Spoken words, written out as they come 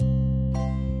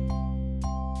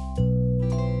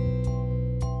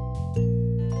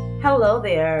Hello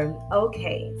there.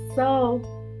 Okay, so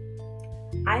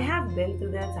I have been through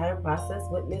the entire process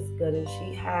with Miss Good, and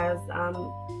she has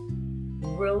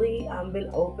really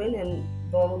been open and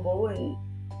vulnerable and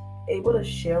able to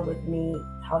share with me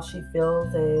how she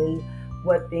feels and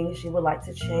what things she would like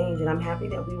to change. And I'm happy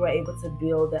that we were able to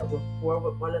build that rapport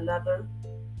with one another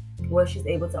where she's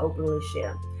able to openly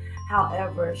share.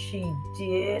 However, she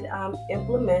did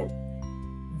implement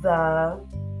the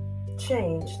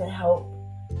change to help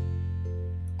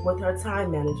with her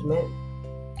time management.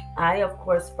 I, of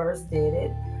course, first did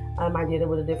it. I did it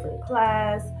with a different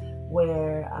class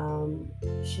where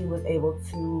she was able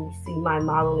to see my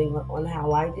modeling on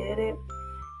how I did it.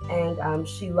 And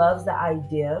she loves the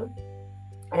idea.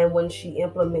 And when she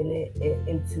implemented it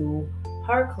into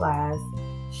her class,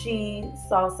 she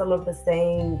saw some of the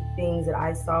same things that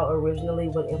I saw originally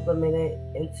when implemented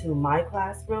into my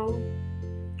classroom,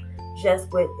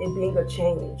 just with it being a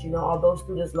change. Although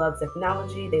students love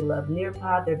technology, they love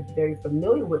Nearpod, they're very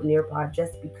familiar with Nearpod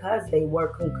just because they were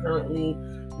concurrently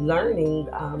learning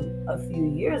a few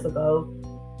years ago.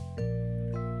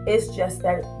 It's just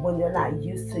that when they're not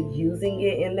used to using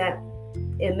it in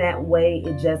that way,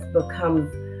 it just becomes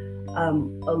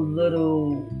a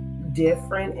little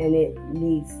different, and it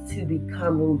needs to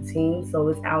become routine. So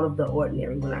it's out of the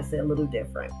ordinary when I say a little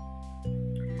different.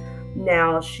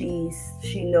 Now she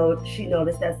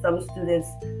noticed that some students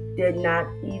did not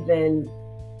even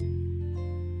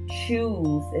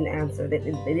choose an answer. They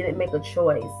didn't make a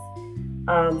choice.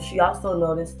 She also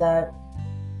noticed that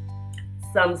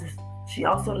some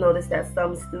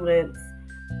students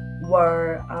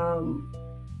were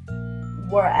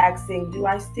asking, "Do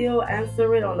I still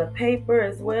answer it on the paper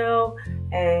as well?"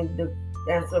 And the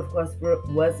answer, of course,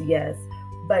 was yes.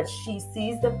 But she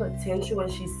sees the potential, and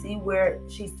she sees where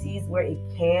it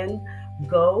can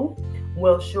go.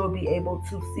 Well, she'll be able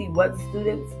to see what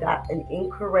students got an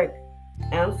incorrect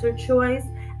answer choice,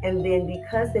 and then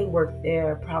because they work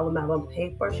their problem out on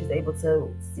paper, she's able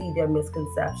to see their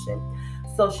misconception.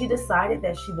 So she decided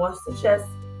that she wants to just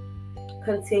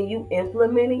continue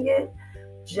implementing it,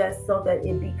 just so that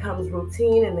it becomes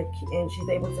routine, and she's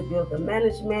able to build the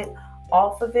management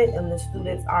off of it, and the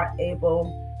students are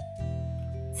able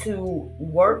to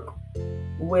work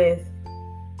with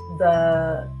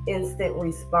the instant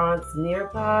response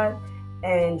Nearpod,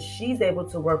 and she's able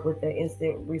to work with the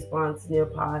instant response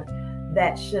Nearpod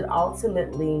that should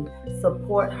ultimately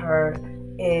support her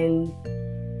in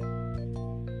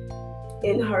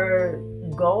her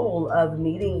goal of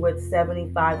meeting with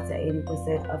 75 to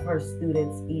 80% of her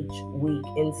students each week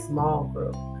in small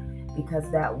group,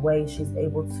 because that way she's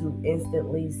able to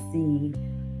instantly see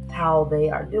how they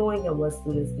are doing and what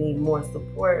students need more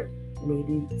support.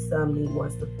 Maybe some need more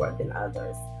support than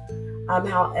others.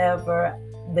 However,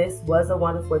 this was a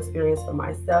wonderful experience for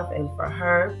myself and for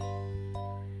her.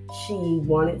 She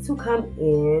wanted to come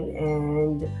in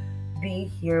and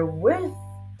be here with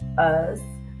us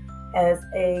as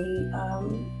a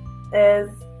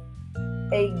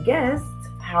guest.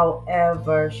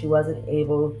 However, she wasn't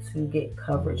able to get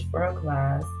coverage for her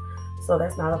class, so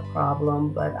that's not a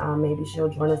problem. But maybe she'll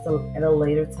join us at a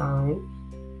later time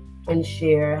and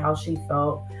share how she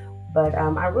felt. But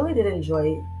I really did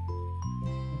enjoy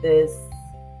this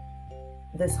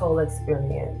whole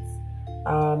experience.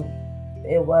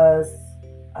 It was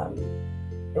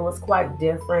quite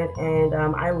different, and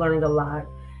I learned a lot,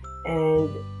 and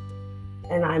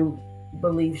I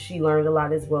believe she learned a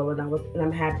lot as well. And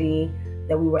I'm happy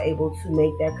that we were able to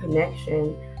make that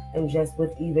connection, and just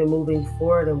with even moving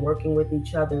forward and working with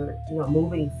each other,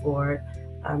 moving forward,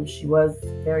 she was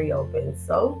very open.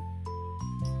 So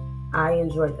I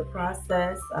enjoyed the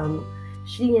process.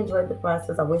 She enjoyed the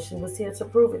process. I wish she was here to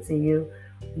prove it to you.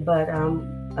 But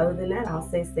other than that, I'll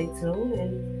say stay tuned.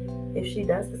 And if she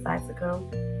does decide to come,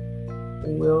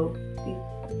 we'll be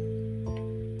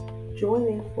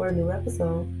joining for a new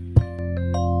episode.